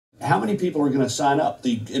how many people are going to sign up?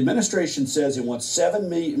 The administration says it wants 7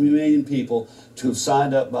 million people to have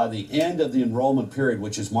signed up by the end of the enrollment period,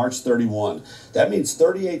 which is March 31. That means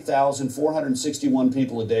 38,461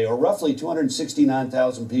 people a day, or roughly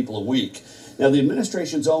 269,000 people a week. Now, the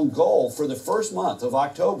administration's own goal for the first month of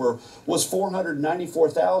October was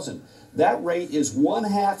 494,000. That rate is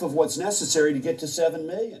 1/2 of what's necessary to get to 7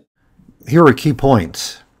 million. Here are key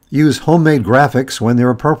points. Use homemade graphics when they're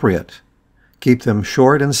appropriate. Keep them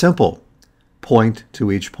short and simple. Point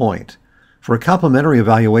to each point. For a complimentary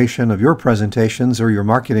evaluation of your presentations or your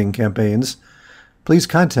marketing campaigns, please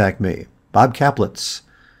contact me, Bob Kaplitz,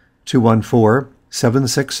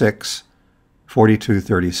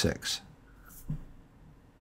 214-766-4236.